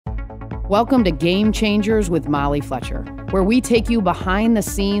Welcome to Game Changers with Molly Fletcher, where we take you behind the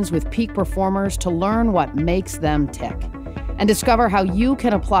scenes with peak performers to learn what makes them tick and discover how you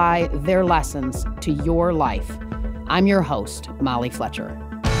can apply their lessons to your life. I'm your host, Molly Fletcher.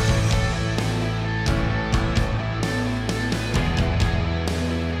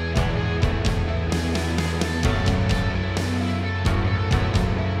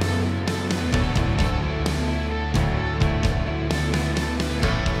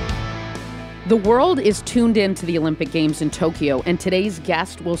 The world is tuned in to the Olympic Games in Tokyo, and today's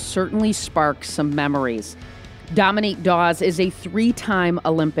guest will certainly spark some memories. Dominique Dawes is a three-time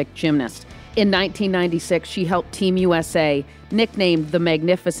Olympic gymnast. In 1996, she helped Team USA, nicknamed the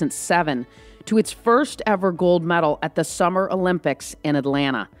Magnificent Seven, to its first ever gold medal at the Summer Olympics in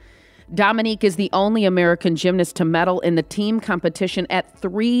Atlanta. Dominique is the only American gymnast to medal in the team competition at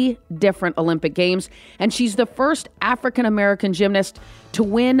 3 different Olympic Games, and she's the first African-American gymnast to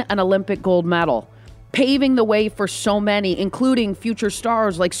win an Olympic gold medal, paving the way for so many, including future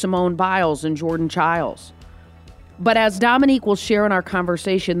stars like Simone Biles and Jordan Childs. But as Dominique will share in our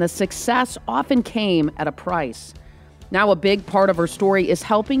conversation, the success often came at a price. Now a big part of her story is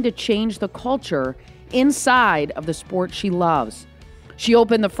helping to change the culture inside of the sport she loves. She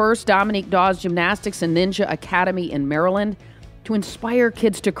opened the first Dominique Dawes Gymnastics and Ninja Academy in Maryland to inspire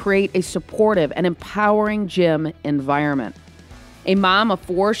kids to create a supportive and empowering gym environment. A mom of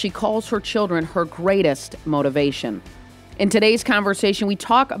 4, she calls her children her greatest motivation. In today's conversation, we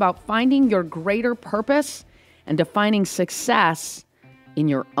talk about finding your greater purpose and defining success in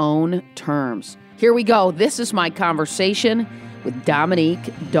your own terms. Here we go. This is my conversation with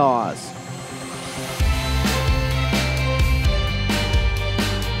Dominique Dawes.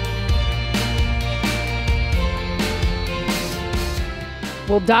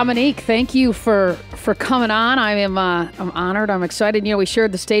 Well, Dominique, thank you for coming on. I'm honored. I'm excited. You know, we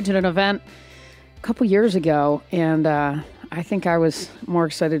shared the stage at an event a couple years ago, and I think I was more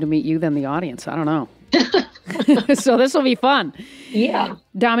excited to meet you than the audience. I don't know. So this will be fun. Yeah.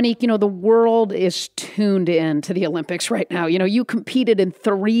 Dominique, you know, the world is tuned in to the Olympics right now. You know, you competed in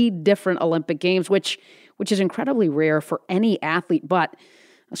 3 different Olympic Games, which is incredibly rare for any athlete, but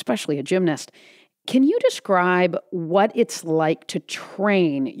especially a gymnast. Can you describe what it's like to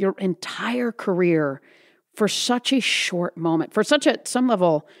train your entire career for such a short moment, for such at some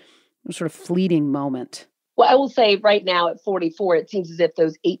level, sort of fleeting moment? Well, I will say right now at 44, it seems as if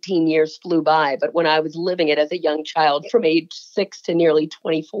those 18 years flew by. But when I was living it as a young child from age 6 to nearly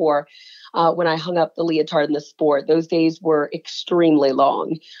 24, when I hung up the leotard in the sport, those days were extremely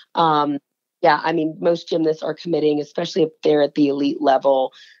long. Most gymnasts are committing, especially if they're at the elite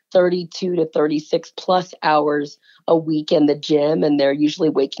level, 32 to 36 plus hours a week in the gym. And they're usually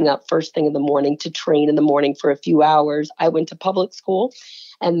waking up first thing in the morning to train in the morning for a few hours. I went to public school,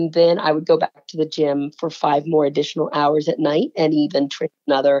 and then I would go back to the gym for 5 more additional hours at night and even train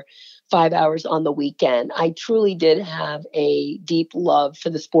another 5 hours on the weekend. I truly did have a deep love for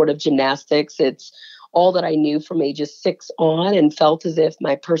the sport of gymnastics. It's all that I knew from ages 6 on, and felt as if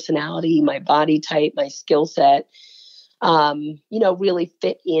my personality, my body type, my skill set, really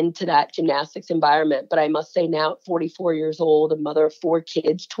fit into that gymnastics environment. But I must say now at 44 years old, a mother of 4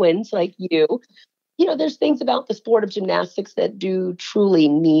 kids, twins like you, there's things about the sport of gymnastics that do truly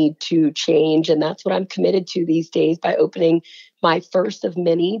need to change. And that's what I'm committed to these days by opening my first of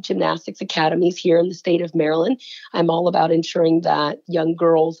many gymnastics academies here in the state of Maryland. I'm all about ensuring that young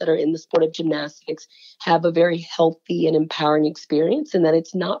girls that are in the sport of gymnastics have a very healthy and empowering experience, and that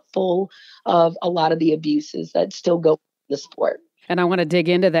it's not full of a lot of the abuses that still go in the sport. And I want to dig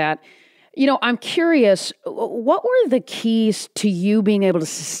into that. You know, I'm curious, what were the keys to you being able to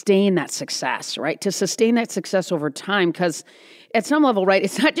sustain that success, right? To sustain that success over time? Because at some level, right,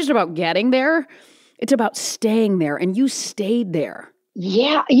 it's not just about getting there, it's about staying there, and you stayed there.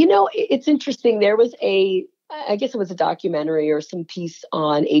 Yeah, it's interesting. There was I guess it was a documentary or some piece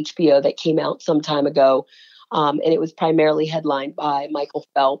on HBO that came out some time ago. And it was primarily headlined by Michael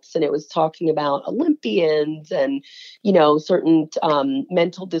Phelps, and it was talking about Olympians and, certain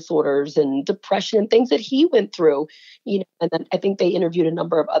mental disorders and depression and things that he went through, and then I think they interviewed a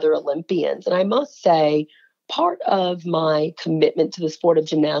number of other Olympians. And I must say, part of my commitment to the sport of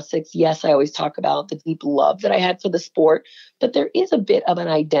gymnastics, yes, I always talk about the deep love that I had for the sport, but there is a bit of an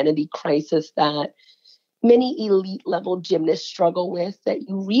identity crisis that many elite level gymnasts struggle with, that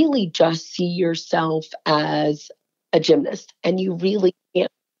you really just see yourself as a gymnast and you really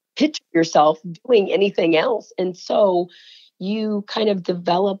can't picture yourself doing anything else. And so you kind of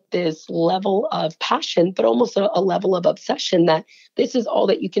develop this level of passion, but almost a level of obsession that this is all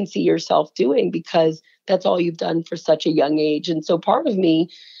that you can see yourself doing because that's all you've done for such a young age. And so part of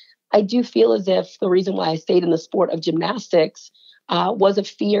me I do feel as if the reason why I stayed in the sport of gymnastics was a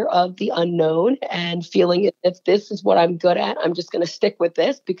fear of the unknown and feeling if this is what I'm good at, I'm just going to stick with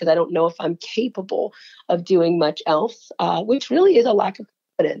this because I don't know if I'm capable of doing much else, which really is a lack of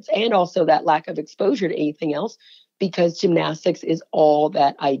confidence and also that lack of exposure to anything else because gymnastics is all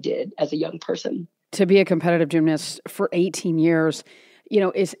that I did as a young person. To be a competitive gymnast for 18 years,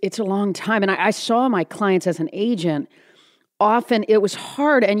 it's a long time. And I saw my clients as an agent. Often it was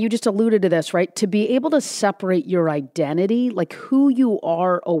hard, and you just alluded to this, right? To be able to separate your identity, like who you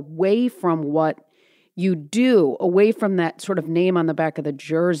are, away from what you do, away from that sort of name on the back of the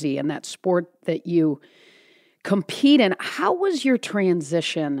jersey and that sport that you compete in. How was your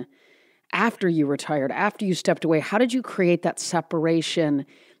transition after you retired, after you stepped away? How did you create that separation,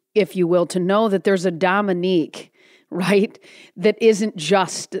 if you will, to know that there's a Dominique, right, that isn't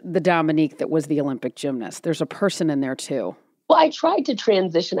just the Dominique that was the Olympic gymnast? There's a person in there too. Well, I tried to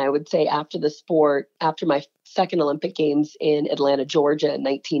transition, I would say, after the sport, after my second Olympic Games in Atlanta, Georgia in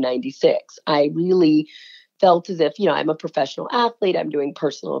 1996. I really felt as if, I'm a professional athlete. I'm doing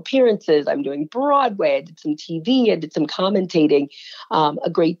personal appearances. I'm doing Broadway. I did some TV. I did some commentating, a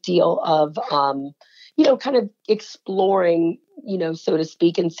great deal of, kind of exploring, so to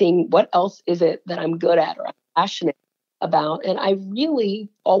speak, and seeing what else is it that I'm good at or I'm passionate about. And I really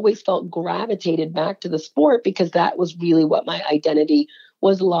always felt gravitated back to the sport because that was really what my identity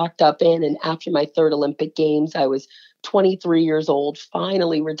was locked up in. And after my third Olympic Games, I was 23 years old,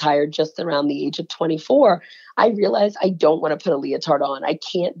 finally retired just around the age of 24. I realized I don't want to put a leotard on. I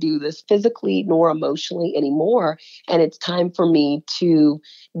can't do this physically nor emotionally anymore. And it's time for me to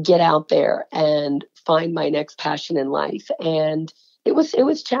get out there and find my next passion in life. And it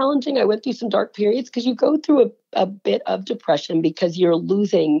was challenging. I went through some dark periods because you go through a bit of depression because you're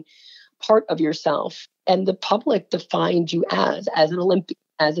losing part of yourself, and the public defined you as an Olympian,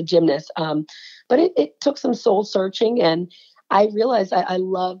 as a gymnast. But it took some soul searching, and I realized I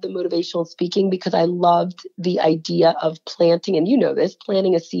love the motivational speaking because I loved the idea of planting, and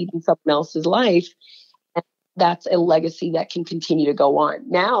planting a seed in someone else's life. And that's a legacy that can continue to go on.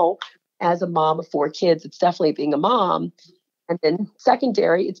 Now, as a mom of 4 kids, it's definitely being a mom. And then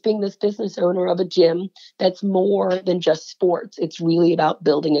secondary, it's being this business owner of a gym that's more than just sports. It's really about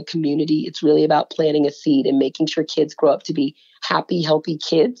building a community. It's really about planting a seed and making sure kids grow up to be happy, healthy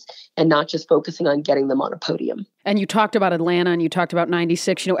kids and not just focusing on getting them on a podium. And you talked about Atlanta and you talked about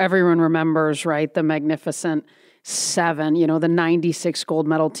 96. Everyone remembers, right, the Magnificent Seven, the 96 gold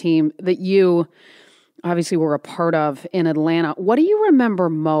medal team that you obviously were a part of in Atlanta. What do you remember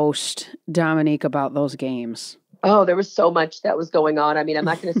most, Dominique, about those games? Oh, there was so much that was going on. I mean, I'm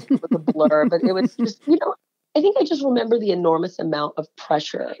not going to say it was a blur, but it was just, I think I just remember the enormous amount of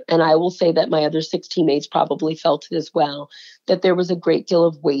pressure. And I will say that my other 6 teammates probably felt it as well, that there was a great deal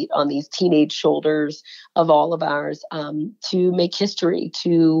of weight on these teenage shoulders of all of ours to make history,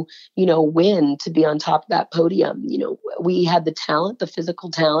 to, win, to be on top of that podium. We had the talent, the physical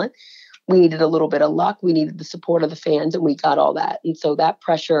talent. We needed a little bit of luck. We needed the support of the fans, and we got all that. And so that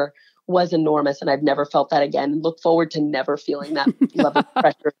pressure was enormous, and I've never felt that again. And look forward to never feeling that level of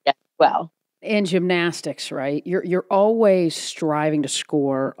pressure again as well. In gymnastics, right? You're always striving to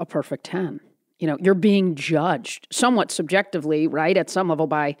score a perfect 10. You're being judged somewhat subjectively, right, at some level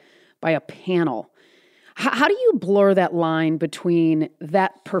by a panel. How do you blur that line between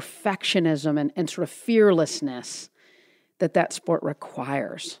that perfectionism and sort of fearlessness that sport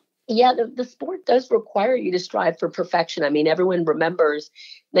requires? Yeah, the sport does require you to strive for perfection. I mean, everyone remembers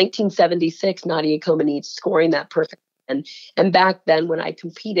 1976, Nadia Comaneci scoring that perfect. And back then when I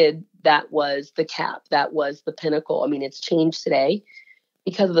competed, that was the cap. That was the pinnacle. I mean, it's changed today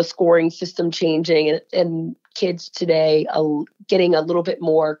because of the scoring system changing and kids today are getting a little bit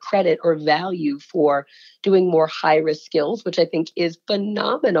more credit or value for doing more high-risk skills, which I think is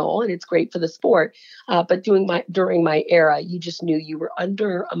phenomenal and it's great for the sport. But during my era, you just knew you were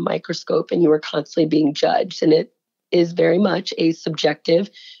under a microscope and you were constantly being judged. And it is very much a subjective,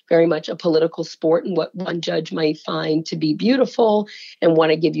 very much a political sport. And what one judge may find to be beautiful and want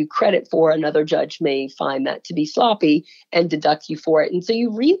to give you credit for, another judge may find that to be sloppy and deduct you for it. And so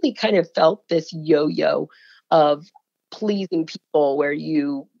you really kind of felt this yo-yo of pleasing people where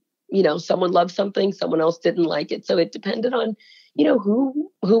someone loved something, someone else didn't like it. So it depended on, who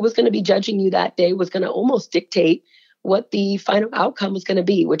was going to be judging you that day was going to almost dictate what the final outcome was going to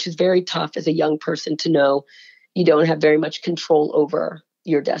be, which is very tough as a young person to know you don't have very much control over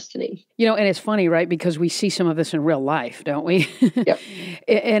your destiny. And it's funny, right? Because we see some of this in real life, don't we? Yep.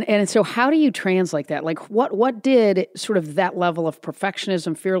 And so how do you translate that? Like what did sort of that level of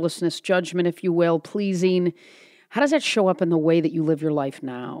perfectionism, fearlessness, judgment, if you will, pleasing, how does that show up in the way that you live your life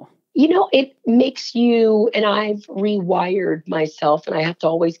now? It makes you, and I've rewired myself, and I have to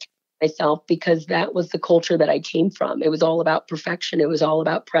always catch myself because that was the culture that I came from. It was all about perfection. It was all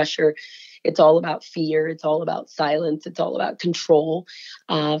about pressure. It's all about fear. It's all about silence. It's all about control.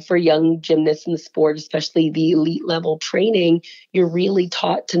 For young gymnasts in the sport, especially the elite level training, you're really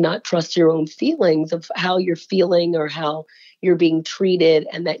taught to not trust your own feelings of how you're feeling or how you're being treated,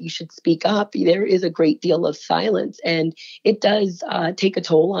 and that you should speak up. There is a great deal of silence, and it does take a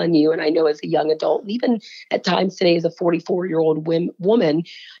toll on you. And I know as a young adult, and even at times today as a 44-year-old woman,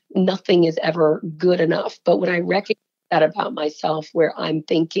 nothing is ever good enough. But when I recognize that about myself, where I'm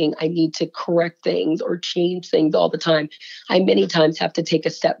thinking I need to correct things or change things all the time, I many times have to take a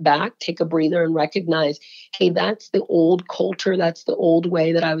step back, take a breather, and recognize, hey, that's the old culture. That's the old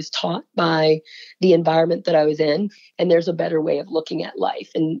way that I was taught by the environment that I was in. And there's a better way of looking at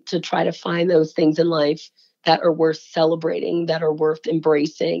life, and to try to find those things in life that are worth celebrating, that are worth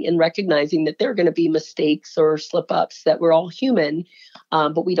embracing, and recognizing that there are going to be mistakes or slip ups, that we're all human,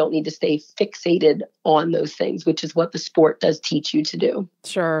 but we don't need to stay fixated on those things, which is what the sport does teach you to do.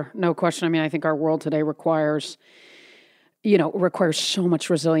 Sure. No question. I mean, I think our world today requires so much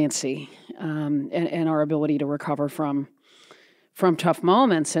resiliency, and our ability to recover from tough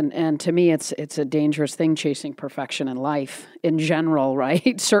moments. And to me, it's a dangerous thing, chasing perfection in life in general,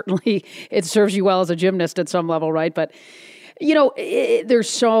 right? Certainly it serves you well as a gymnast at some level, right? But, there's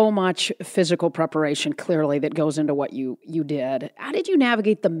so much physical preparation clearly that goes into what you did. How did you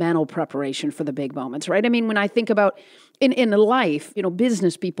navigate the mental preparation for the big moments, right? I mean, when I think about in life,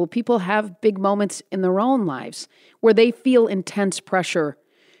 business people have big moments in their own lives where they feel intense pressure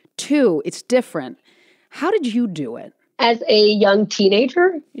too. It's different. How did you do it? As a young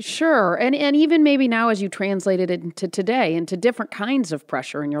teenager? Sure. And even maybe now as you translated it into today, into different kinds of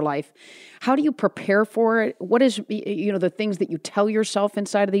pressure in your life, how do you prepare for it? What is, the things that you tell yourself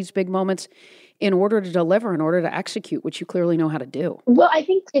inside of these big moments in order to deliver, in order to execute, which you clearly know how to do? Well, I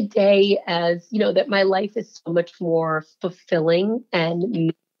think today, as that my life is so much more fulfilling and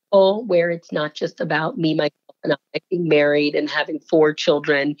meaningful, where it's not just about me, myself, and I being married and having 4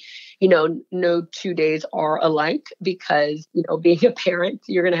 children. No 2 days are alike, because, being a parent,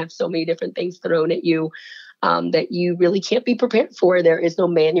 you're going to have so many different things thrown at you that you really can't be prepared for. There is no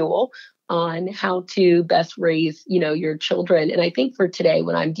manual on how to best raise, your children. And I think for today,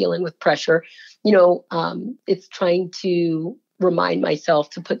 when I'm dealing with pressure, it's trying to remind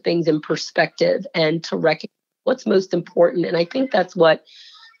myself to put things in perspective and to recognize what's most important. And I think that's what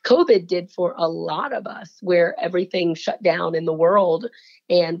COVID did for a lot of us, where everything shut down in the world,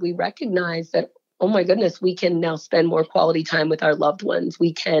 and we recognize that, oh my goodness, we can now spend more quality time with our loved ones.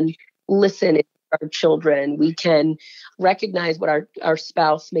 We can listen to our children. We can recognize what our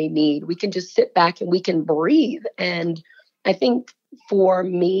spouse may need. We can just sit back and we can breathe. And I think for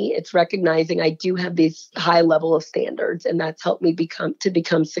me, it's recognizing I do have these high level of standards, and that's helped me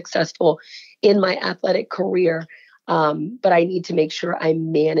become successful in my athletic career. But I need to make sure I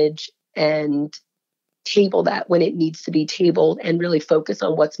manage and table that when it needs to be tabled, and really focus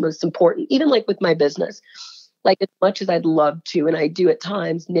on what's most important. Even like with my business, like as much as I'd love to, and I do at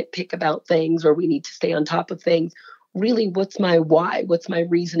times, nitpick about things, or we need to stay on top of things, really what's my why? What's my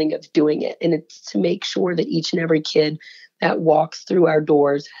reasoning of doing it? And it's to make sure that each and every kid that walks through our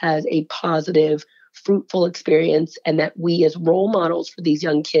doors has a positive, fruitful experience, and that we as role models for these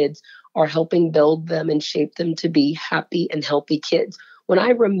young kids are helping build them and shape them to be happy and healthy kids. When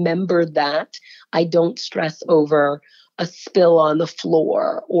I remember that, I don't stress over a spill on the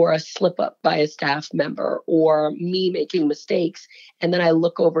floor or a slip up by a staff member or me making mistakes. And then I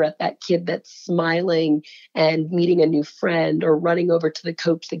look over at that kid that's smiling and meeting a new friend or running over to the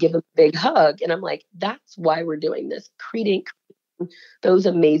coach to give him a big hug. And I'm like, that's why we're doing this, creating those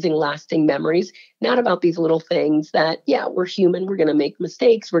amazing lasting memories, not about these little things that, yeah, we're human, we're going to make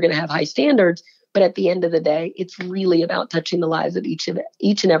mistakes, we're going to have high standards. But at the end of the day, it's really about touching the lives of each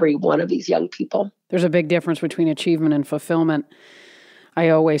and every one of these young people. There's a big difference between achievement and fulfillment. I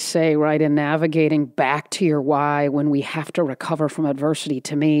always say, right, in navigating back to your why when we have to recover from adversity,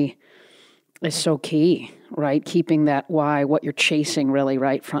 to me, is so key, right? Keeping that why, what you're chasing really,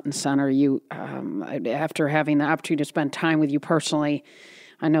 right, front and center. You, after having the opportunity to spend time with you personally,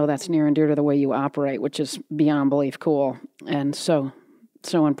 I know that's near and dear to the way you operate, which is beyond belief cool. And so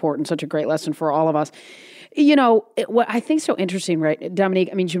important, such a great lesson for all of us. What I think is so interesting, right, Dominique,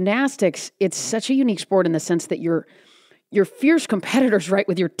 I mean, gymnastics, it's such a unique sport in the sense that you're fierce competitors, right,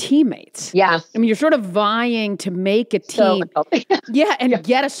 with your teammates. Yes. I mean, you're sort of vying to make a team.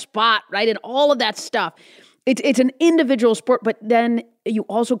 Get a spot, right, and all of that stuff. It's an individual sport, but then you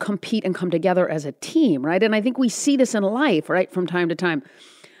also compete and come together as a team, right? And I think we see this in life, right, from time to time.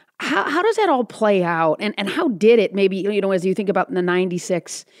 How does that all play out? And how did it maybe, as you think about the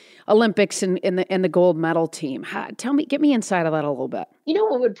 96 Olympics and the gold medal team? Get me inside of that a little bit.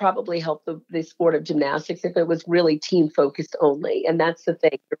 What would probably help the sport of gymnastics if it was really team focused only. And that's the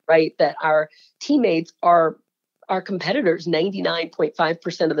thing, right? That our teammates are our competitors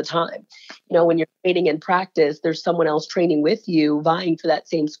 99.5% of the time. When you're training in practice, there's someone else training with you, vying for that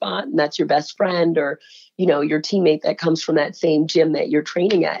same spot, and that's your best friend or, your teammate that comes from that same gym that you're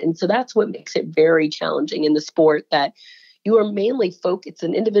training at. And so that's what makes it very challenging in the sport, that you are mainly focused. It's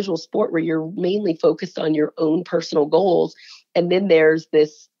an individual sport where you're mainly focused on your own personal goals. And then there's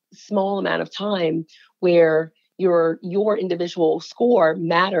this small amount of time where your individual score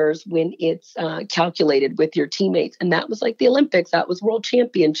matters when it's calculated with your teammates. And that was like the Olympics, that was world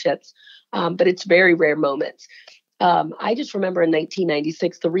championships, but it's very rare moments. I just remember in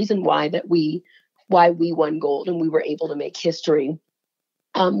 1996, the reason why we won gold and we were able to make history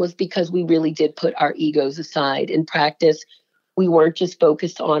was because we really did put our egos aside in practice. We weren't just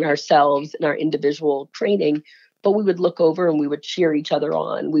focused on ourselves and our individual training, but we would look over and we would cheer each other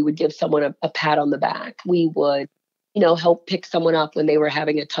on. We would give someone a pat on the back. We would, help pick someone up when they were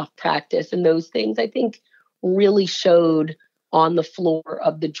having a tough practice. And those things, I think, really showed on the floor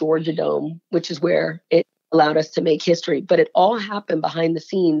of the Georgia Dome, which is where it allowed us to make history. But it all happened behind the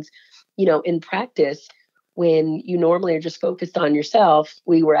scenes, in practice. When you normally are just focused on yourself,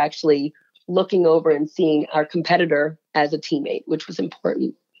 we were actually looking over and seeing our competitor as a teammate, which was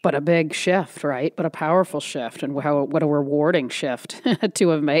important. But a big shift, right? But a powerful shift, and what a rewarding shift to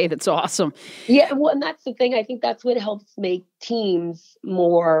have made. It's awesome. Yeah, well, and that's the thing. I think that's what helps make teams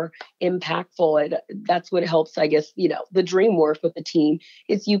more impactful. And that's what helps, I guess, the dream work with the team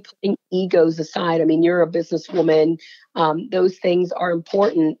is you putting egos aside. I mean, you're a businesswoman. Those things are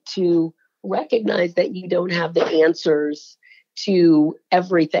important to recognize that you don't have the answers to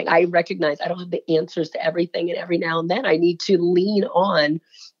everything. I recognize I don't have the answers to everything. And every now and then I need to lean on,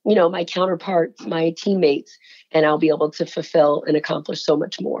 my counterparts, my teammates, and I'll be able to fulfill and accomplish so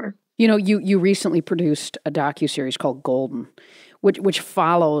much more. You recently produced a docuseries called Golden, which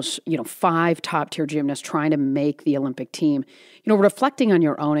follows, 5 top-tier gymnasts trying to make the Olympic team. Reflecting on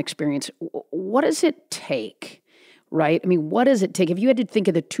your own experience, what does it take, right? I mean, what does it take? If you had to think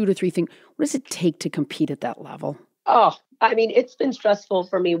of the 2 to 3 things, what does it take to compete at that level? Oh, I mean, it's been stressful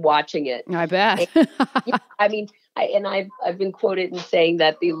for me watching it. I bet. I've been quoted in saying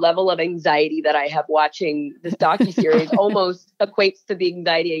that the level of anxiety that I have watching this docuseries almost equates to the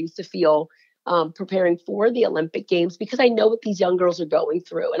anxiety I used to feel preparing for the Olympic Games, because I know what these young girls are going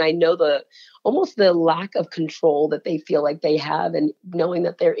through, and I know almost the lack of control that they feel like they have, and knowing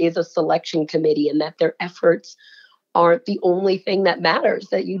that there is a selection committee and that their efforts aren't the only thing that matters,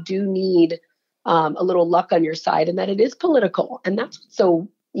 that you do need a little luck on your side, and that it is political. And that's so,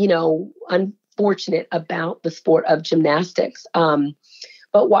 unfortunate about the sport of gymnastics.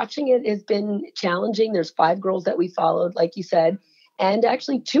 But watching it has been challenging. There's 5 girls that we followed, like you said, and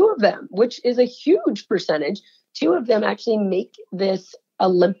actually 2 of them, which is a huge percentage, 2 of them actually make this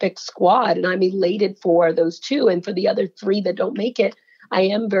Olympic squad. And I'm elated for those 2. And for the other 3 that don't make it, I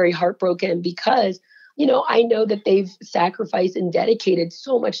am very heartbroken because I know that they've sacrificed and dedicated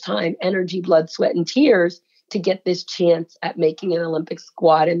so much time, energy, blood, sweat, and tears to get this chance at making an Olympic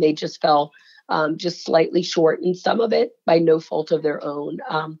squad. And they just fell just slightly short, and some of it by no fault of their own.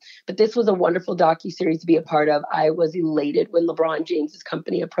 But this was a wonderful docuseries to be a part of. I was elated when LeBron James's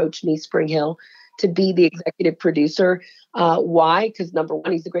company approached me, Spring Hill, to be the executive producer. Why? Because number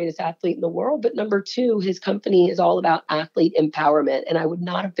 1, he's the greatest athlete in the world. But number 2, his company is all about athlete empowerment. And I would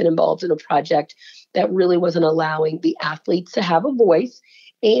not have been involved in a project that really wasn't allowing the athletes to have a voice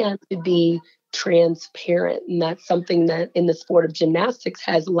and to be transparent. And that's something that in the sport of gymnastics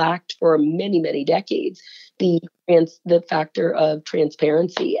has lacked for many, many decades, the factor of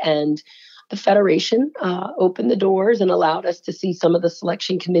transparency. And the Federation opened the doors and allowed us to see some of the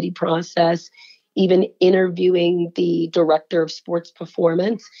selection committee process, even interviewing the director of sports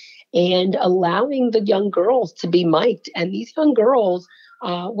performance and allowing the young girls to be mic'd. And these young girls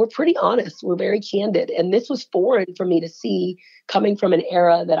were pretty honest, were very candid. And this was foreign for me to see, coming from an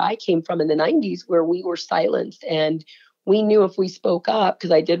era that I came from in the 90s where we were silenced. And we knew if we spoke up,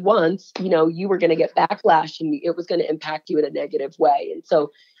 because I did once, you were going to get backlash and it was going to impact you in a negative way. And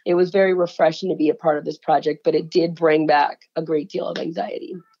so it was very refreshing to be a part of this project, but it did bring back a great deal of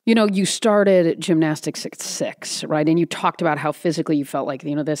anxiety. You started gymnastics at 6, right? And you talked about how physically you felt like,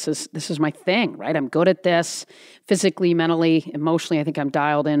 this is my thing, right? I'm good at this physically, mentally, emotionally. I think I'm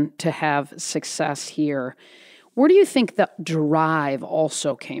dialed in to have success here. Where do you think the drive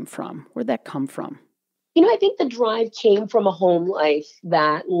also came from? Where'd that come from? I think the drive came from a home life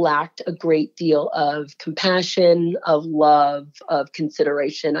that lacked a great deal of compassion, of love, of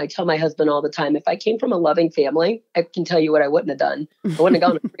consideration. I tell my husband all the time, if I came from a loving family, I can tell you what I wouldn't have done. I wouldn't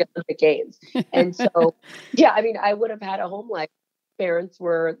have gone to the Olympic Games. And so, yeah, I mean, I would have had a home life. Parents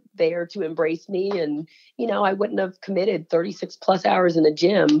were there to embrace me. And, I wouldn't have committed 36 plus hours in a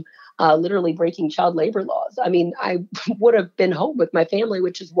gym, literally breaking child labor laws. I mean, I would have been home with my family,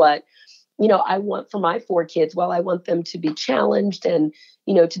 which is what I want for my 4 kids. While I want them to be challenged and,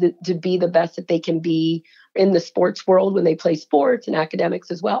 to be the best that they can be in the sports world when they play sports and academics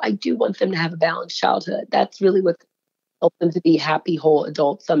as well, I do want them to have a balanced childhood. That's really what helps them to be happy, whole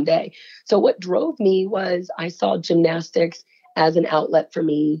adults someday. So what drove me was I saw gymnastics as an outlet for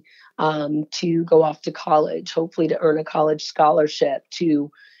me to go off to college, hopefully to earn a college scholarship,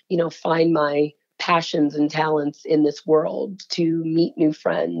 to, find my passions and talents in this world, to meet new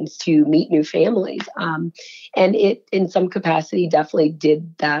friends, to meet new families. And it, in some capacity, definitely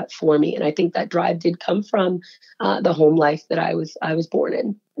did that for me. And I think that drive did come from the home life that I was born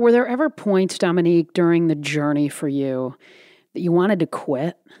in. Were there ever points, Dominique, during the journey for you that you wanted to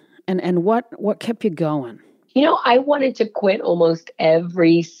quit? And what kept you going? I wanted to quit almost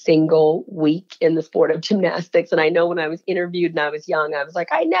every single week in the sport of gymnastics. And I know when I was interviewed and I was young, I was like,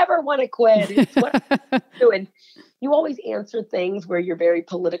 I never want to quit. It's what I do. And you always answer things where you're very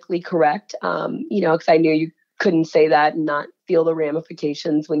politically correct, because I knew you couldn't say that and not feel the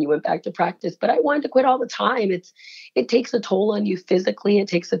ramifications when you went back to practice. But I wanted to quit all the time. It takes a toll on you physically. It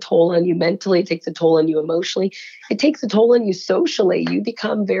takes a toll on you mentally. It takes a toll on you emotionally. It takes a toll on you socially. You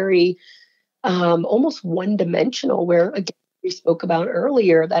become very almost one-dimensional, where, again, we spoke about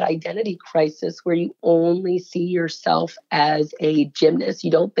earlier, that identity crisis where you only see yourself as a gymnast.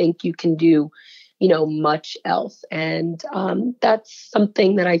 You don't think you can do, much else. And that's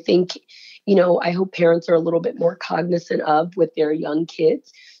something that I think, I hope parents are a little bit more cognizant of with their young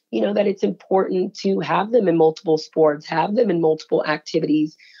kids, that it's important to have them in multiple sports, have them in multiple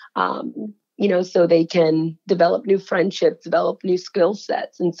activities, so they can develop new friendships, develop new skill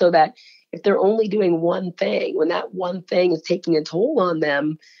sets. And so that if they're only doing one thing, when that one thing is taking a toll on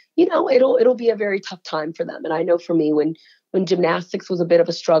them, it'll be a very tough time for them. And I know for me, when gymnastics was a bit of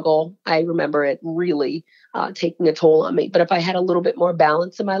a struggle, I remember it really taking a toll on me. But if I had a little bit more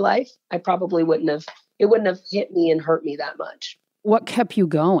balance in my life, I probably wouldn't have hit me and hurt me that much. What kept you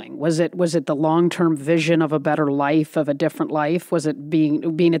going? Was it the long-term vision of a better life, of a different life? Was it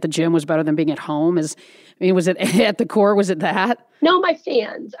being at the gym was better than being at home? Was it at the core? Was it that? No, my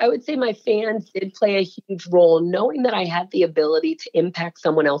fans. I would say my fans did play a huge role. Knowing that I had the ability to impact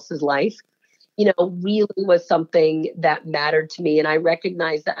someone else's life, really was something that mattered to me. And I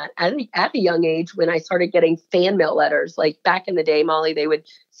recognized that at a young age when I started getting fan mail letters. Like back in the day, Molly,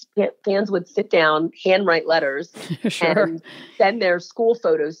 fans would sit down, handwrite letters, sure, and send their school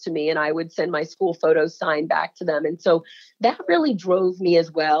photos to me, and I would send my school photos signed back to them. And so that really drove me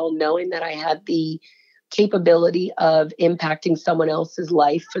as well, knowing that I had the capability of impacting someone else's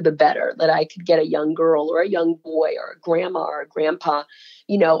life for the better, that I could get a young girl or a young boy or a grandma or a grandpa,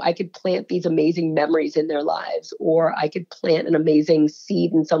 I could plant these amazing memories in their lives, or I could plant an amazing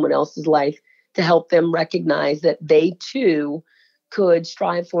seed in someone else's life to help them recognize that they too could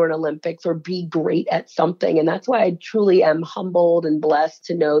strive for an Olympics or be great at something. And that's why I truly am humbled and blessed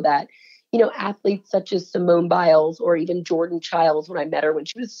to know that, athletes such as Simone Biles or even Jordan Childs, when I met her when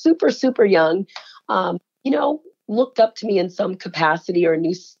she was super, super young, looked up to me in some capacity or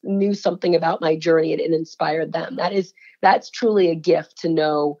knew something about my journey, and it inspired them. That's truly a gift to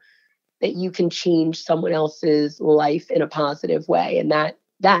know that you can change someone else's life in a positive way. And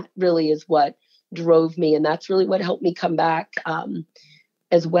that really is what drove me. And that's really what helped me come back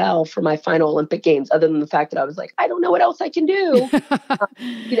as well for my final Olympic Games, other than the fact that I was like, I don't know what else I can do,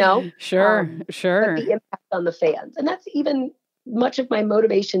 Sure. But the impact on the fans. And that's even much of my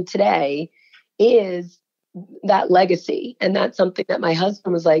motivation today is that legacy. And that's something that my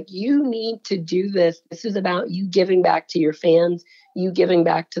husband was like, you need to do this. This is about you giving back to your fans, you giving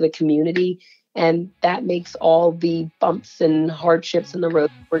back to the community. And that makes all the bumps and hardships in the road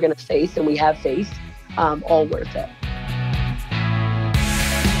we're going to face and we have faced all worth it.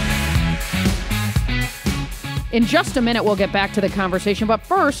 In just a minute, we'll get back to the conversation. But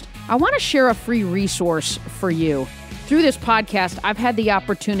first, I want to share a free resource for you. Through this podcast, I've had the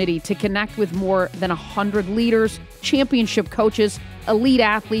opportunity to connect with more than 100 leaders, championship coaches, elite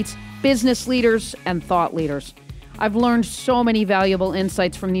athletes, business leaders, and thought leaders. I've learned so many valuable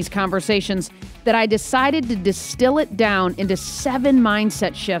insights from these conversations that I decided to distill it down into 7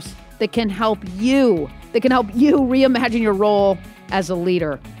 mindset shifts that can help you reimagine your role as a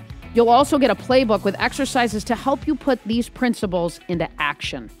leader. You'll also get a playbook with exercises to help you put these principles into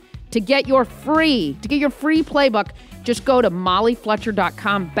action. To get your free playbook, just go to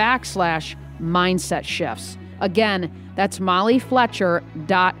mollyfletcher.com/mindset shifts. Again, that's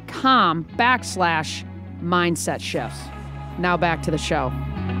mollyfletcher.com/mindset shifts. Now back to the show.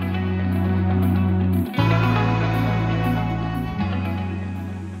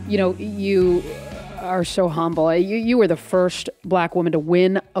 You know, you are so humble. You were the first Black woman to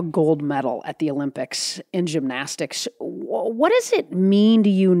win a gold medal at the Olympics in gymnastics. What does it mean to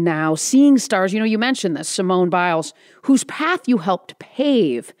you now, seeing stars? You know, you mentioned this, Simone Biles, whose path you helped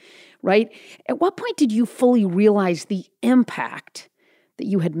pave, right? At what point did you fully realize the impact that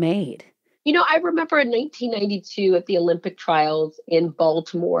you had made? You know, I remember in 1992 at the Olympic trials in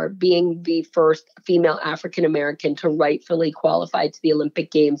Baltimore being the first female African-American to rightfully qualify to the Olympic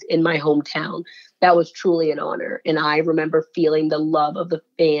Games in my hometown. That was truly an honor. And I remember feeling the love of the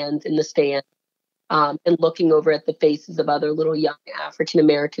fans in the stand, and looking over at the faces of other little young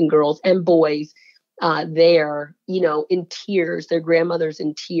African-American girls and boys there, you know, in tears, their grandmothers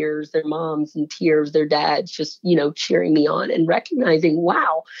in tears, their moms in tears, their dads just, you know, cheering me on and recognizing,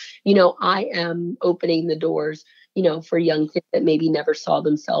 wow, you know, I am opening the doors, you know, for young kids that maybe never saw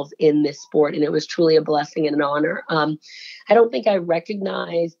themselves in this sport. And it was truly a blessing and an honor. I don't think I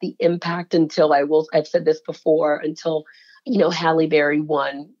recognized the impact until I've said this before, until, you know, Halle Berry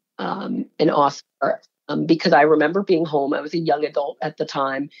won an Oscar, because I remember being home. I was a young adult at the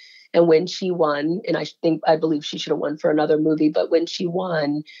time. And when she won, and I believe she should have won for another movie, but when she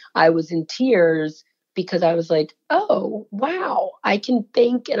won, I was in tears because I was like, oh, wow, I can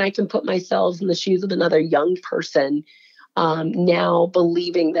think and I can put myself in the shoes of another young person, now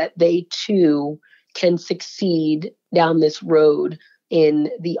believing that they too can succeed down this road in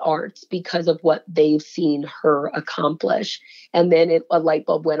the arts because of what they've seen her accomplish. And then a light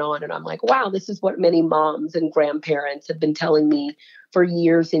bulb went on and I'm like, wow, this is what many moms and grandparents have been telling me for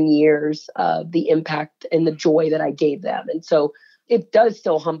years and years, the impact and the joy that I gave them. And so it does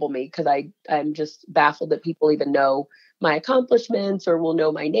still humble me because I'm just baffled that people even know my accomplishments or will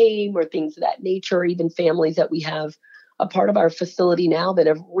know my name or things of that nature, or even families that we have a part of our facility now that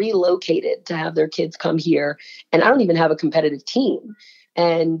have relocated to have their kids come here. And I don't even have a competitive team.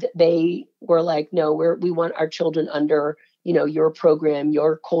 And they were like, no, we want our children under, you know, your program,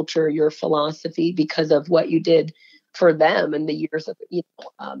 your culture, your philosophy, because of what you did for them and the years of, you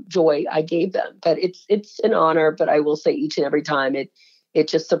know, joy I gave them. But it's an honor. But I will say each and every time it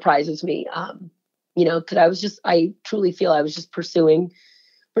just surprises me, you know, because I truly feel I was just pursuing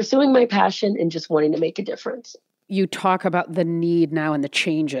my passion and just wanting to make a difference. You talk about the need now and the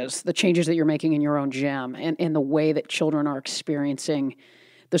changes that you're making in your own gym and the way that children are experiencing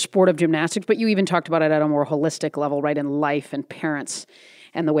the sport of gymnastics. But you even talked about it at a more holistic level, right, in life and parents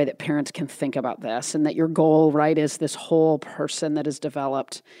and the way that parents can think about this, and that your goal, right, is this whole person that is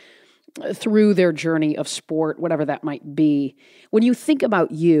developed through their journey of sport, whatever that might be. When you think about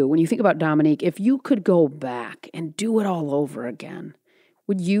Dominique, if you could go back and do it all over again,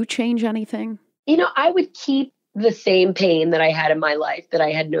 would you change anything? You know, I would keep the same pain that I had in my life that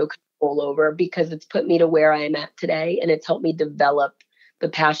I had no control over, because it's put me to where I am at today, and it's helped me develop the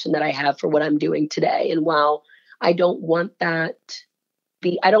passion that I have for what I'm doing today. And while I don't want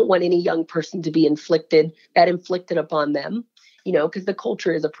I don't want any young person to be inflicted upon them, you know, because the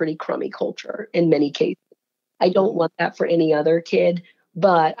culture is a pretty crummy culture in many cases. I don't want that for any other kid,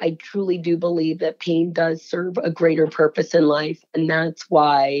 but I truly do believe that pain does serve a greater purpose in life. And that's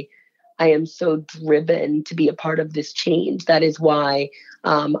why I am so driven to be a part of this change. That is why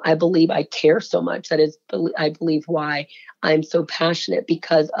I believe I care so much. That is, I believe, why I'm so passionate,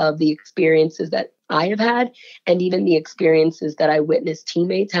 because of the experiences that I have had, and even the experiences that I witnessed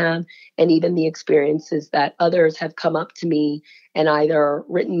teammates have, and even the experiences that others have come up to me and either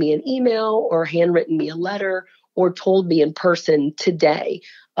written me an email or handwritten me a letter or told me in person today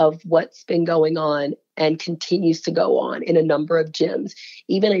of what's been going on and continues to go on in a number of gyms.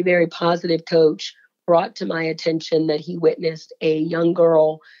 Even a very positive coach brought to my attention that he witnessed a young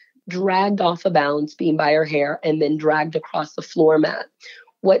girl dragged off a bounce beam by her hair and then dragged across the floor mat.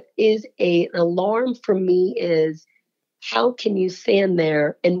 What is an alarm for me is, how can you stand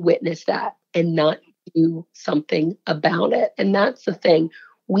there and witness that and not do something about it? And that's the thing.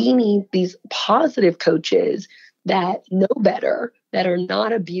 We need these positive coaches that know better, that are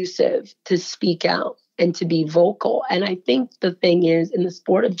not abusive, to speak out and to be vocal. And I think the thing is, in the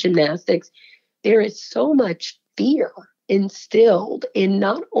sport of gymnastics, there is so much fear instilled in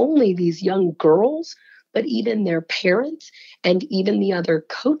not only these young girls, but even their parents and even the other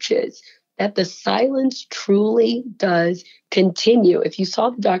coaches, that the silence truly does continue. If you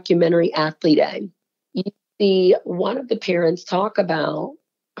saw the documentary Athlete A, you see one of the parents talk about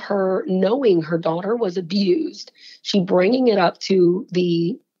her knowing her daughter was abused, she bringing it up to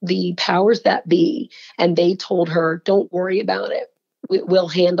the powers that be, and they told her, "Don't worry about it. We'll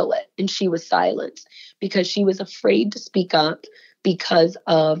handle it." And she was silenced because she was afraid to speak up because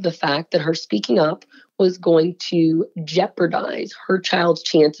of the fact that her speaking up was going to jeopardize her child's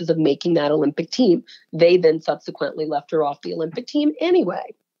chances of making that Olympic team. They then subsequently left her off the Olympic team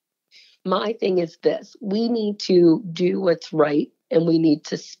anyway. My thing is this: we need to do what's right and we need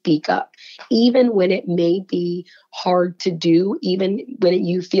to speak up, even when it may be hard to do, even when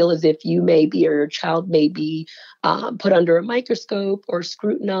you feel as if you may be or your child may be put under a microscope or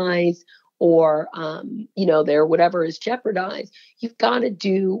scrutinized or, their whatever is jeopardized. You've got to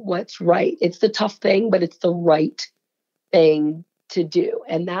do what's right. It's the tough thing, but it's the right thing to do.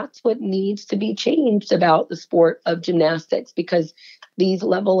 And that's what needs to be changed about the sport of gymnastics, because these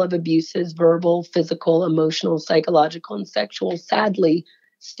level of abuses, verbal, physical, emotional, psychological, and sexual, sadly,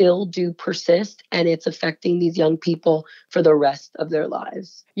 still do persist. And it's affecting these young people for the rest of their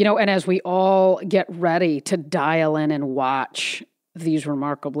lives. And as we all get ready to dial in and watch these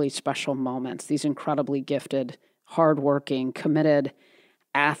remarkably special moments, these incredibly gifted, hardworking, committed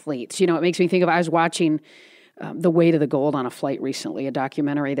athletes, it makes me think of, I was watching The Way to the Gold on a flight recently, a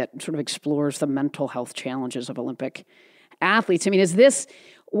documentary that sort of explores the mental health challenges of Olympic athletes. I mean,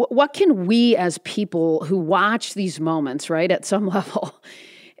 what can we as people who watch these moments, right, at some level,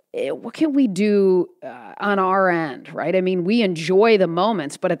 what can we do on our end, right? I mean, we enjoy the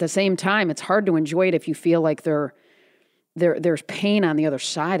moments, but at the same time, it's hard to enjoy it if you feel like there's pain on the other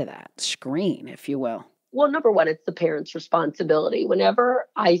side of that screen, if you will. Well, number one, it's the parent's responsibility. Whenever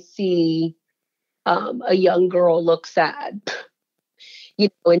I see a young girl look sad,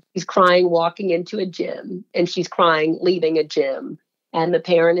 and she's crying walking into a gym, and she's crying leaving a gym, and the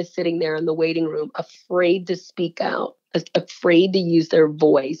parent is sitting there in the waiting room afraid to speak out, afraid to use their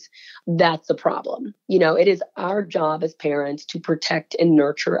voice, that's a problem. It is our job as parents to protect and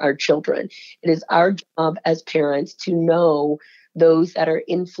nurture our children. It is our job as parents to know those that are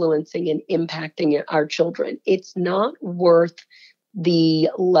influencing and impacting our children. It's not worth the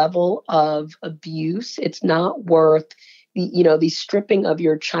level of abuse. It's not worth the stripping of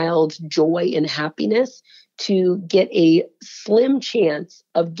your child's joy and happiness to get a slim chance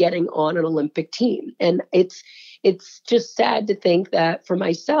of getting on an Olympic team. And it's just sad to think that for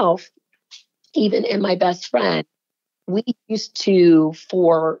myself, even and my best friend, we used to,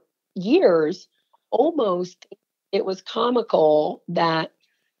 for years, almost, it was comical that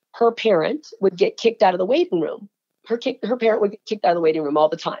her parent would get kicked out of the waiting room. Her parent would get kicked out of the waiting room all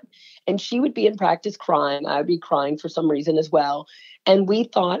the time. And she would be in practice crying. I would be crying for some reason as well. And we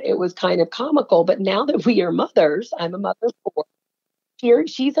thought it was kind of comical. But now that we are mothers, I'm a mother of 4.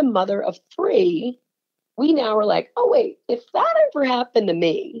 She's a mother of 3. We now are like, oh, wait, if that ever happened to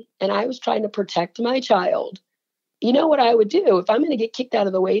me and I was trying to protect my child, you know what I would do? If I'm going to get kicked out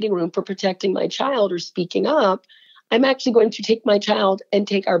of the waiting room for protecting my child or speaking up, I'm actually going to take my child and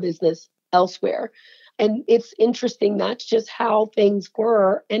take our business elsewhere. And it's interesting, that's just how things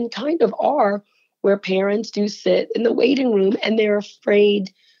were and kind of are, where parents do sit in the waiting room and they're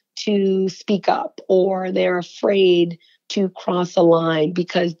afraid to speak up, or they're afraid to cross a line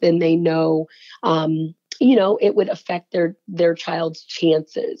because then they know, it would affect their child's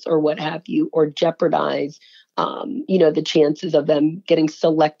chances or what have you, or jeopardize, the chances of them getting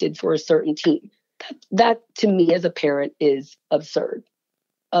selected for a certain team. That to me as a parent is absurd.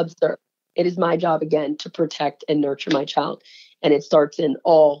 Absurd. It is my job, again, to protect and nurture my child. And it starts in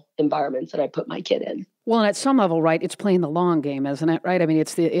all environments that I put my kid in. Well, and at some level, right, it's playing the long game, isn't it? Right? I mean,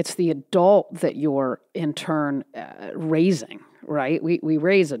 it's the adult that you're in turn raising, right? We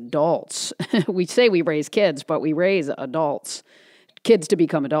raise adults. We say we raise kids, but we raise adults, kids to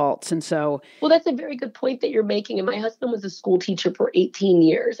become adults. And so... Well, that's a very good point that you're making. And my husband was a school teacher for 18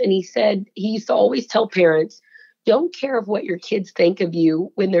 years. And he said he used to always tell parents, don't care of what your kids think of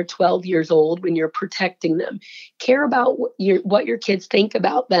you when they're 12 years old, when you're protecting them. Care about what your kids think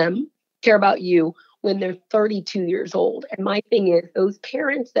about them. Care about you when they're 32 years old. And my thing is, those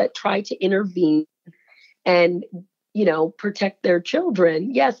parents that try to intervene and, protect their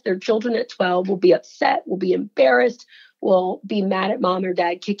children, yes, their children at 12 will be upset, will be embarrassed, will be mad at mom or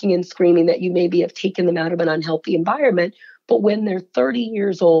dad, kicking and screaming that you maybe have taken them out of an unhealthy environment. But when they're 30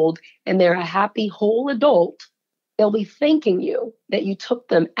 years old and they're a happy, whole adult, they'll be thanking you that you took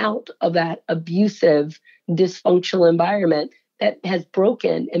them out of that abusive, dysfunctional environment that has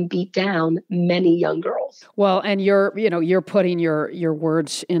broken and beat down many young girls. Well, and you're putting your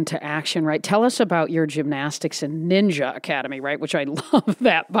words into action, right? Tell us about your gymnastics and ninja academy, right? Which I love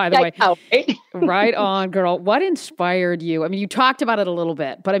that, by the way. Know, right? Right on, girl. What inspired you? I mean, you talked about it a little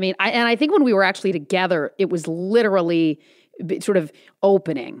bit, but I mean, I think when we were actually together, it was literally sort of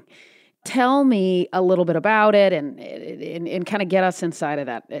opening. Tell me a little bit about it and kind of get us inside of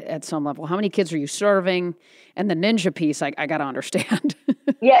that at some level. How many kids are you serving? And the ninja piece, I got to understand.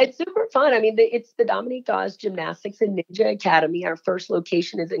 Yeah, it's super fun. I mean, it's the Dominique Dawes Gymnastics and Ninja Academy. Our first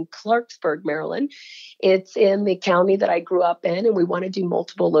location is in Clarksburg, Maryland. It's in the county that I grew up in, and we want to do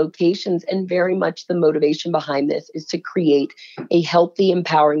multiple locations. And very much the motivation behind this is to create a healthy,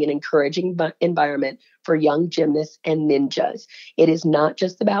 empowering, and encouraging environment for young gymnasts and ninjas. It is not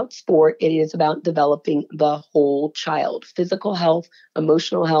just about sport. It is about developing the whole child: physical health,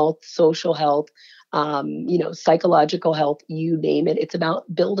 emotional health, social health, psychological health, you name it. It's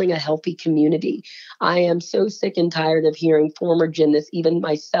about building a healthy community. I am so sick and tired of hearing former gymnasts, even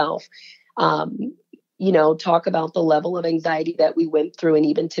myself, talk about the level of anxiety that we went through. And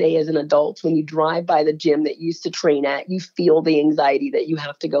even today as an adult, when you drive by the gym that you used to train at, you feel the anxiety that you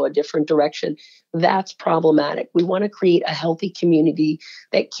have to go a different direction. That's problematic. We want to create a healthy community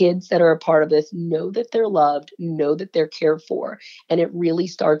that kids that are a part of this know that they're loved, know that they're cared for. And it really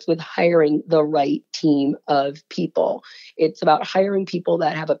starts with hiring the right team of people. It's about hiring people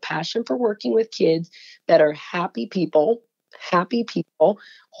that have a passion for working with kids, that are happy people,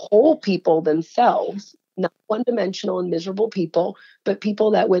 whole people themselves, not one-dimensional and miserable people, but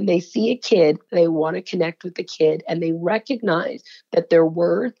people that when they see a kid, they want to connect with the kid, and they recognize that their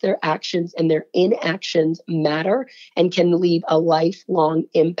words, their actions, and their inactions matter and can leave a lifelong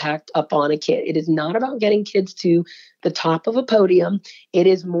impact upon a kid. It is not about getting kids to the top of a podium. It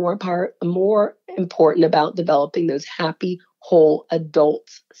is more important about developing those happy, whole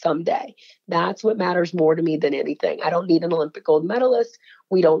adults someday. That's what matters more to me than anything. I don't need an Olympic gold medalist.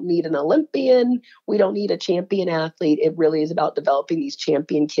 We don't need an Olympian. We don't need a champion athlete. It really is about developing these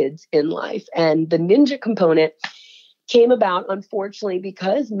champion kids in life. And the ninja component came about, unfortunately,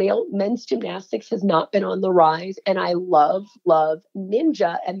 because men's gymnastics has not been on the rise. And I love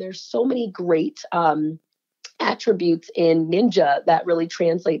ninja. And there's so many great attributes in ninja that really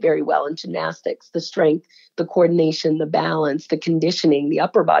translate very well in gymnastics: the strength, the coordination, the balance, the conditioning, the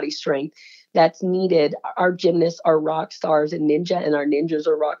upper body strength that's needed. Our gymnasts are rock stars in ninja, and our ninjas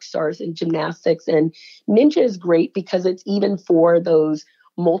are rock stars in gymnastics. And ninja is great because it's even for those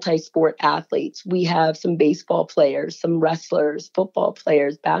multi-sport athletes. We have some baseball players, some wrestlers, football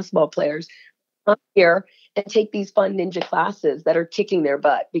players, basketball players come here and take these fun ninja classes that are kicking their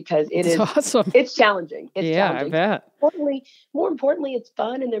butt, because it's awesome. It's challenging. It's challenging. I bet. More importantly, it's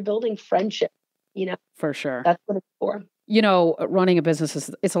fun, and they're building friendship. For sure. That's what it's for. Running a business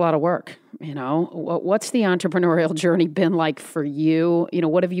it's a lot of work. What's the entrepreneurial journey been like for you?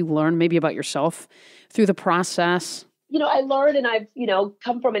 What have you learned maybe about yourself through the process? I learned, and I've,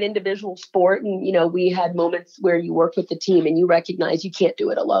 come from an individual sport, and, we had moments where you work with the team and you recognize you can't do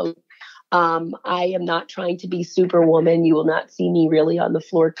it alone. I am not trying to be superwoman. You will not see me really on the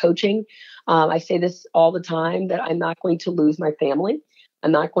floor coaching. I say this all the time, that I'm not going to lose my family.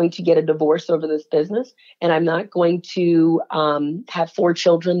 I'm not going to get a divorce over this business. And I'm not going to have 4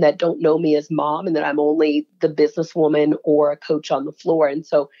 children that don't know me as mom, and that I'm only the businesswoman or a coach on the floor. And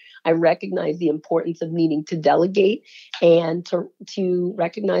so I recognize the importance of needing to delegate, and to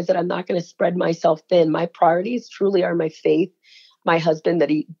recognize that I'm not going to spread myself thin. My priorities truly are my faith. My husband,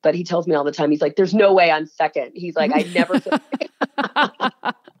 but he tells me all the time, he's like, there's no way I'm second. He's like, I never feel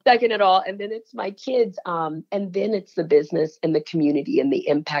second at all. And then it's my kids. And then it's the business and the community and the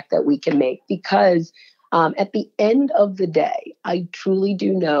impact that we can make. Because at the end of the day, I truly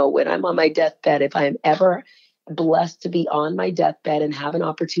do know, when I'm on my deathbed, if I am ever blessed to be on my deathbed and have an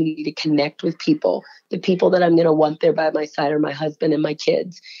opportunity to connect with people, the people that I'm going to want there by my side are my husband and my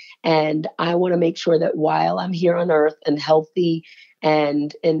kids. And I want to make sure that while I'm here on earth and healthy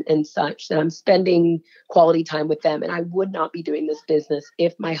and such, that I'm spending quality time with them. And I would not be doing this business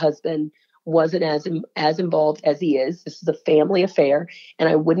if my husband wasn't as involved as he is. This is a family affair, and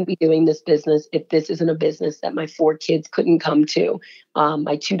I wouldn't be doing this business if this isn't a business that my 4 kids couldn't come to.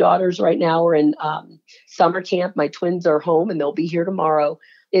 My 2 daughters right now are in summer camp. My twins are home, and they'll be here tomorrow.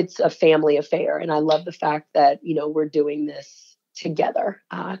 It's a family affair, and I love the fact that we're doing this together,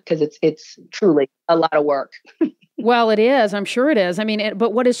 because it's truly a lot of work. Well, it is. I'm sure it is. I mean,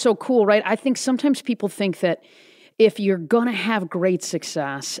 but what is so cool, right? I think sometimes people think that if you're going to have great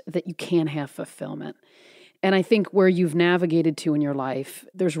success, that you can't have fulfillment. And I think where you've navigated to in your life,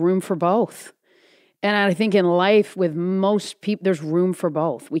 there's room for both. And I think in life with most people, there's room for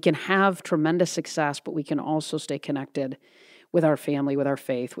both. We can have tremendous success, but we can also stay connected with our family, with our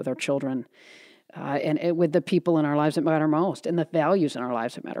faith, with our children, and with the people in our lives that matter most and the values in our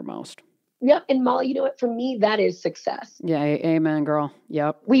lives that matter most. Yep. And Molly, you know what? For me, that is success. Yeah. Amen, girl.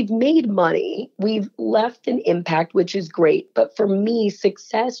 Yep. We've made money. We've left an impact, which is great. But for me,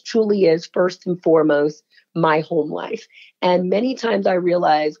 success truly is first and foremost my home life. And many times I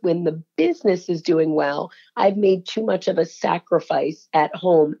realize when the business is doing well, I've made too much of a sacrifice at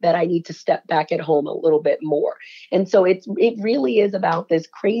home that I need to step back at home a little bit more. And so it really is about this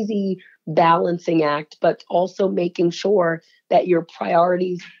crazy balancing act, but also making sure that your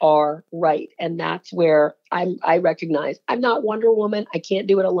priorities are right. And that's where I recognize I'm not Wonder Woman. I can't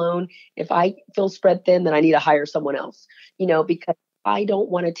do it alone. If I feel spread thin, then I need to hire someone else, because I don't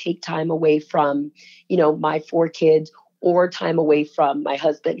want to take time away from, my 4 kids or time away from my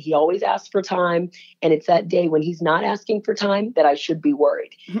husband. He always asks for time. And it's that day when he's not asking for time that I should be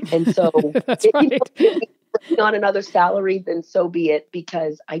worried. And so That's right. If he's on another salary, then so be it,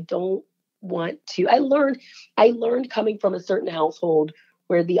 because I don't want to. I learned coming from a certain household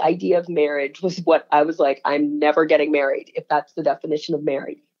where the idea of marriage was what I was like, I'm never getting married, if that's the definition of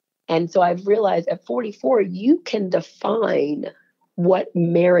married. And so I've realized at 44, you can define what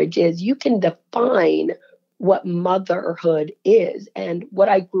marriage is. You can define what motherhood is. And what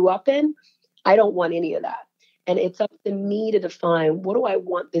I grew up in, I don't want any of that. And it's up to me to define, what do I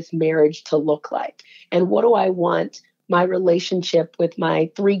want this marriage to look like? And what do I want my relationship with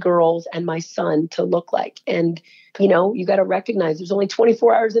my 3 girls and my son to look like? And, you got to recognize there's only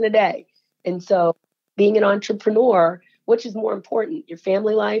 24 hours in a day. And so being an entrepreneur, which is more important, your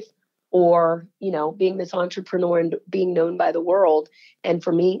family life or, being this entrepreneur and being known by the world? And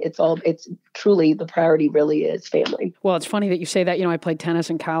for me, it's truly the priority really is family. Well, it's funny that you say that. I played tennis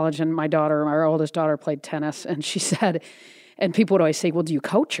in college, and our oldest daughter played tennis, and she said, and people would always say, well, do you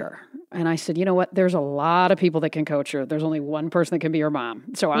coach her? And I said, you know what? There's a lot of people that can coach her. There's only one person that can be her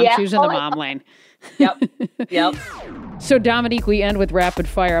mom. So I'm choosing the mom lane. Yep. So Dominique, we end with rapid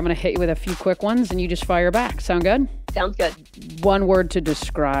fire. I'm going to hit you with a few quick ones and you just fire back. Sound good? Sounds good. One word to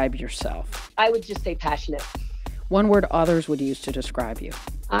describe yourself. I would just say passionate. One word others would use to describe you.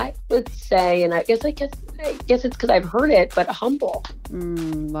 I would say, and I guess it's because I've heard it, but humble.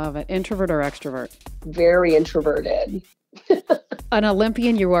 Love it. Introvert or extrovert? Very introverted. An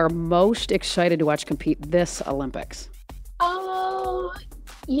Olympian you are most excited to watch compete this Olympics?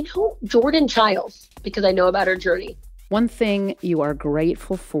 Jordan Childs, because I know about her journey. One thing you are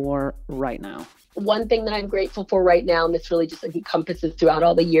grateful for right now? One thing that I'm grateful for right now, and this really just encompasses throughout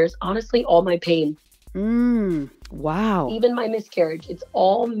all the years, honestly, all my pain. Wow. Even my miscarriage, it's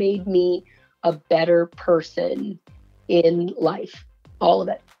all made me a better person in life. All of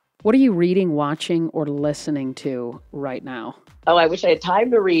it. What are you reading, watching, or listening to right now? Oh, I wish I had time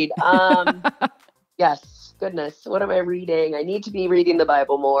to read. Yes, goodness. What am I reading? I need to be reading the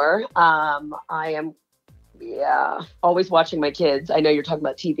Bible more. I am, always watching my kids. I know you're talking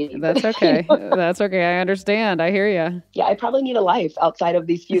about TV. That's okay. That's okay. I understand. I hear you. Yeah, I probably need a life outside of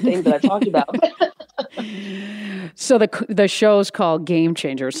these few things that I've talked about. So the show's called Game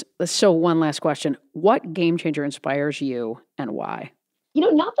Changers. So one last question. What game changer inspires you and why?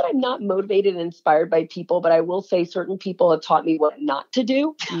 Not that I'm not motivated and inspired by people, but I will say certain people have taught me what not to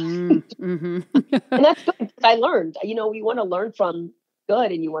do. Mm-hmm. And that's good. I learned, we want to learn from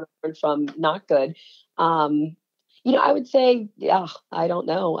good and you want to learn from not good. I would say, I don't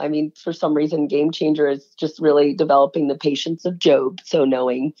know. I mean, for some reason, Game Changer is just really developing the patience of Job. So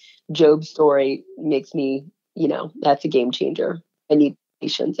knowing Job's story makes me, that's a game changer. I need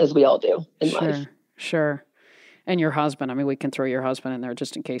patience, as we all do in life. Sure. And your husband. I mean, we can throw your husband in there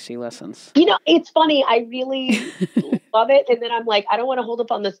just in case he listens. It's funny. I really love it. And then I'm like, I don't want to hold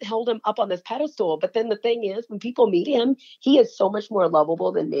him up on this pedestal. But then the thing is, when people meet him, he is so much more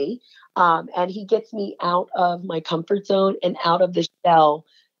lovable than me. And he gets me out of my comfort zone and out of the shell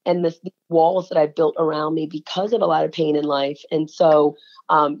and the walls that I've built around me because of a lot of pain in life. And so,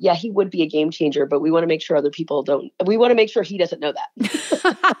 he would be a game changer, but we want to make sure other people don't. We want to make sure he doesn't know that.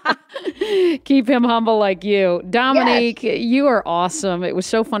 Keep him humble like you. Dominique, yes. You are awesome. It was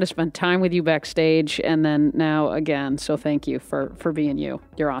so fun to spend time with you backstage and then now again. So thank you for being you.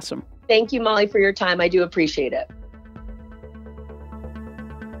 You're awesome. Thank you, Molly, for your time. I do appreciate it.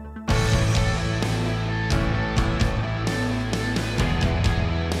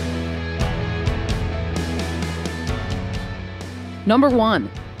 Number 1,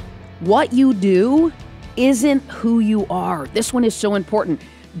 what you do isn't who you are. This one is so important.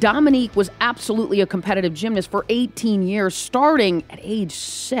 Dominique was absolutely a competitive gymnast for 18 years, starting at age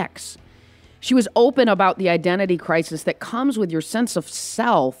 6. She was open about the identity crisis that comes with your sense of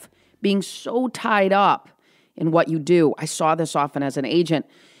self being so tied up in what you do. I saw this often as an agent.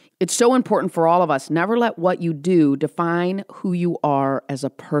 It's so important for all of us. Never let what you do define who you are as a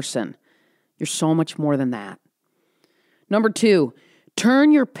person. You're so much more than that. Number 2,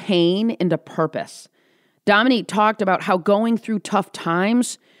 turn your pain into purpose. Dominique talked about how going through tough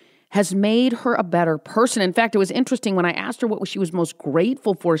times has made her a better person. In fact, it was interesting when I asked her what she was most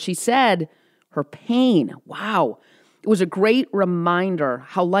grateful for. She said her pain. Wow. It was a great reminder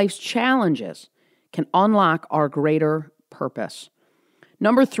how life's challenges can unlock our greater purpose.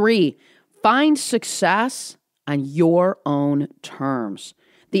 Number 3, find success on your own terms.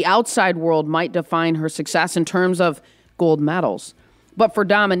 The outside world might define her success in terms of gold medals. But for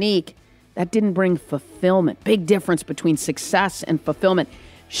Dominique, that didn't bring fulfillment. Big difference between success and fulfillment.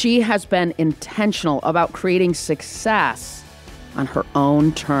 She has been intentional about creating success on her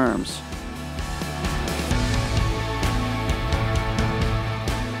own terms.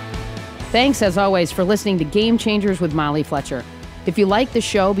 Thanks, as always, for listening to Game Changers with Molly Fletcher. If you like the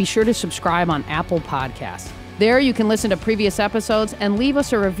show, be sure to subscribe on Apple Podcasts. There you can listen to previous episodes and leave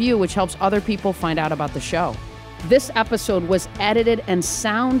us a review, which helps other people find out about the show. This episode was edited and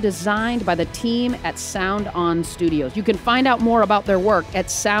sound designed by the team at Sound On Studios. You can find out more about their work at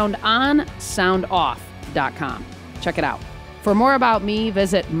soundonsoundoff.com. Check it out. For more about me,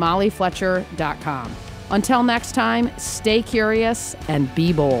 visit mollyfletcher.com. Until next time, stay curious and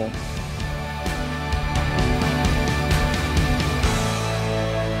be bold.